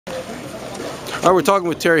All right, we're talking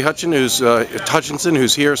with Terry Hutchinson,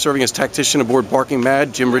 who's here serving as tactician aboard Barking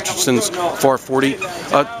Mad, Jim Richardson's FAR 40.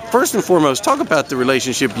 First and foremost, talk about the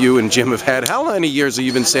relationship you and Jim have had. How many years have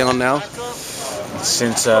you been sailing now?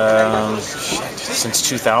 Since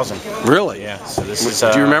 2000. Really? Yeah. So this is.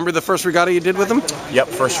 Do you remember the first regatta you did with him? Yep.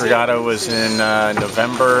 First regatta was in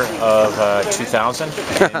November of 2000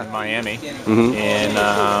 in Miami. In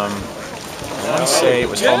I want to say it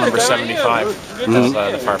was hull number 75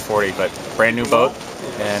 of the FAR 40, but brand new boat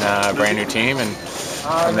and brand new team, and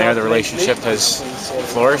from there the relationship has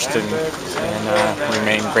flourished and we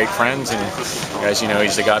remain great friends. And as you know,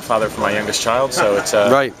 he's the godfather for my youngest child, so it's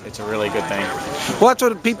it's a really good thing. Well, that's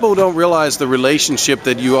what people don't realize, the relationship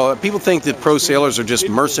that you all. People think that pro sailors are just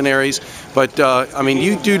mercenaries, but I mean,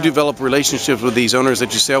 you do develop relationships with these owners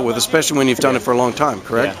that you sail with, especially when you've done it for a long time,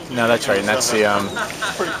 correct? Yeah, no, that's right, and that's the.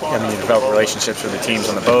 I mean, you develop relationships with the teams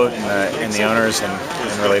on the boat and the owners,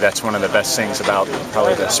 and really that's one of the best things about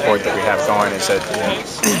probably the sport that we have going, is that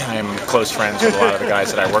I am close friends with a lot of the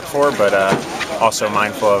guys that I work for, but also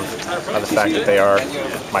mindful of the fact that they are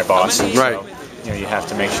my boss. And right. So, you have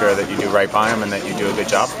to make sure that you do right by them and that you do a good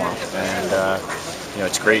job for them. And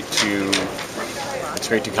it's great to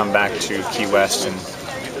come back to Key West and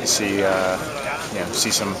see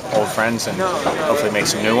see some old friends and hopefully make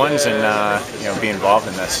some new ones and be involved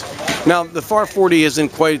in this. Now, the FAR 40 isn't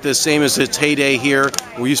quite the same as its heyday here.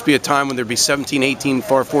 There used to be a time when there'd be 17, 18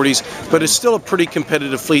 FAR 40s, but it's still a pretty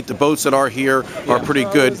competitive fleet. The boats that are here are pretty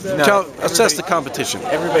good. Assess the competition.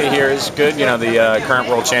 Everybody here is good. The current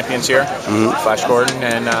world champions here, Flash Gordon,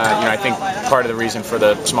 and I think part of the reason for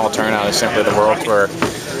the small turnout is simply the World Tour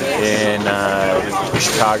in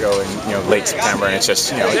Chicago in late September, and it's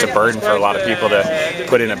just it's a burden for a lot of people to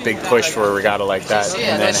put in a big push for a regatta like that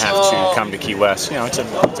and then have to come to Key West. It's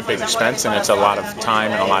a big expense and it's a lot of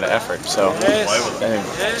time and a lot of effort. So I think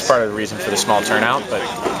it's part of the reason for the small turnout, but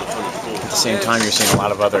at the same time you're seeing a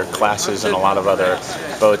lot of other classes and a lot of other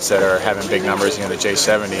boats that are having big numbers. The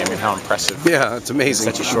J70, I mean, how impressive. Yeah, it's amazing.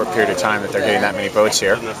 In such a short period of time that they're getting that many boats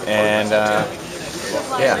here. And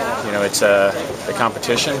it's the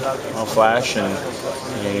competition, all Flash, and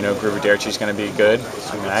Gruber Derech's going to be good.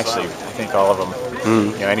 Actually, I think all of them.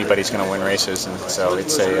 Anybody's going to win races, and so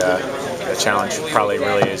it's a challenge. Probably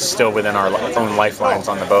really is still within our own lifelines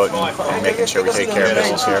on the boat and making sure we take care of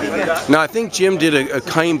business here. Now, I think Jim did a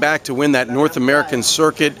claim back to win that North American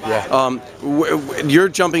circuit. Yeah. You're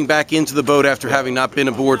jumping back into the boat after having not been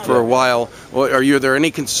aboard for a while. Are there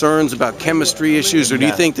any concerns about chemistry issues, or do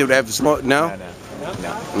you think they would have small? No.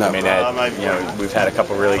 No. I mean, we've had a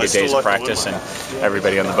couple really good days of practice, and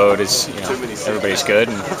everybody on the boat is, everybody's good,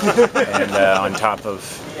 and on top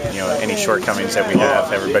of, any shortcomings that we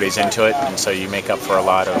have, everybody's into it, and so you make up for a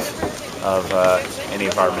lot of any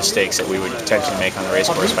of our mistakes that we would potentially make on the race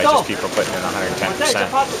course by just people putting in 110%.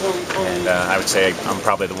 And I would say I'm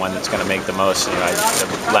probably the one that's going to make the most.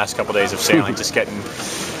 The last couple days of sailing, just getting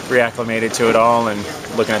reacclimated to it all and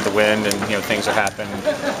looking at the wind, and things are happening.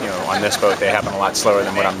 On this boat they happen a lot slower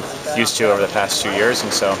than what I'm used to over the past 2 years,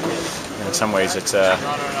 and so in some ways it's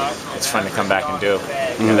fun to come back and do.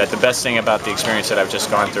 That the best thing about the experience that I've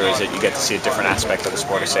just gone through is that you get to see a different aspect of the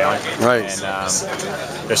sport of sailing. Right. And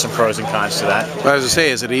there's some pros and cons to that. I was going to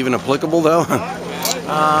say, is it even applicable though?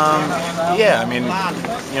 Yeah, I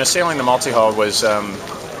mean, sailing the multi-hull was.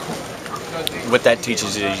 What that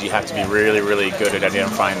teaches is you have to be really, really good at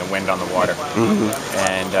identifying the wind on the water.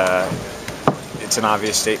 And it's an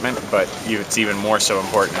obvious statement, but it's even more so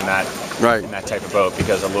important in that type of boat,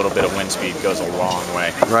 because a little bit of wind speed goes a long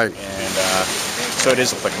way. Right. And so it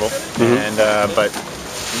is applicable. And but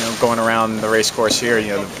going around the race course here,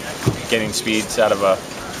 getting speeds out of a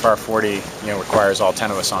FAR 40, requires all 10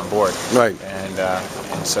 of us on board. Right.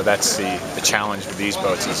 And so that's the challenge with these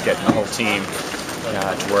boats, is getting the whole team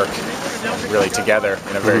to work really together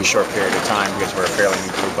in a very short period of time, because we're a fairly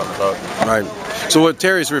new group on the boat. Right. So what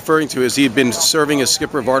Terry's referring to is he had been serving as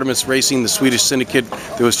skipper of Artemis Racing, the Swedish syndicate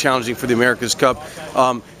that was challenging for the America's Cup.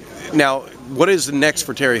 Now, what is the next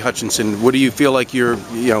for Terry Hutchinson? What do you feel like do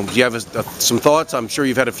you have some thoughts? I'm sure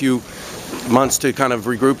you've had a few months to kind of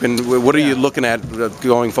regroup, and what are you looking at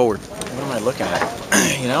going forward? What am I looking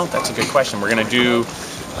at? That's a good question. We're going to do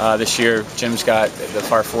this year. Jim's got the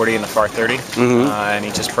FAR 40 and the FAR 30, and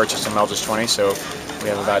he just purchased a Melges 20, so we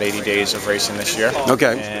have about 80 days of racing this year.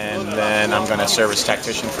 Okay. And then I'm going to serve as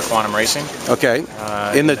tactician for Quantum Racing. Okay.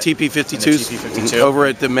 In the TP52s? TP52. Over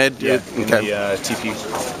at the Med? Yeah, in the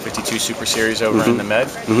TP52 Super Series over in the Med.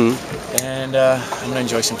 And I'm going to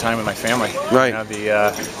enjoy some time with my family. Right.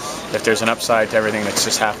 If there's an upside to everything that's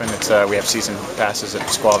just happened, it's we have season passes at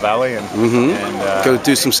Squaw Valley, and go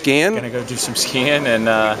do some skiing. Gonna go do some skiing, and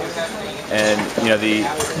And you know,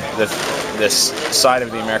 this side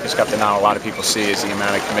of the America's Cup that not a lot of people see is the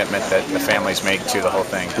amount of commitment that the families make to the whole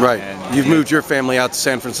thing. Right. And, You've moved your family out to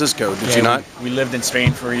San Francisco, did you not? We lived in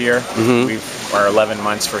Spain for a year. Our 11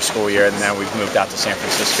 months for school year, and now we've moved out to San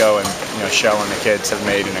Francisco. And you know, Shell and the kids have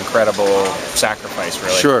made an incredible sacrifice,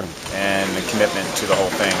 really. Sure. And the commitment to the whole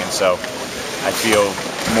thing. And so I feel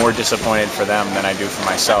more disappointed for them than I do for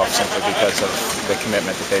myself, simply because of the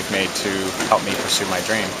commitment that they've made to help me pursue my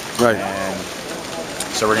dream. Right. And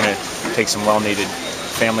so we're going to take some well-needed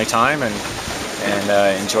family time and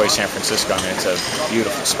enjoy San Francisco. I mean, it's a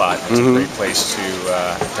beautiful spot. It's a great place to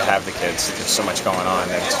have the kids. There's so much going on,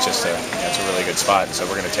 and it's just it's a really good spot. And so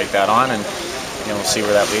we're going to take that on, and we'll see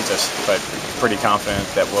where that leads us. But pretty confident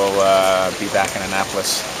that we'll be back in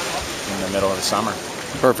Annapolis in the middle of the summer.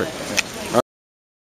 Perfect.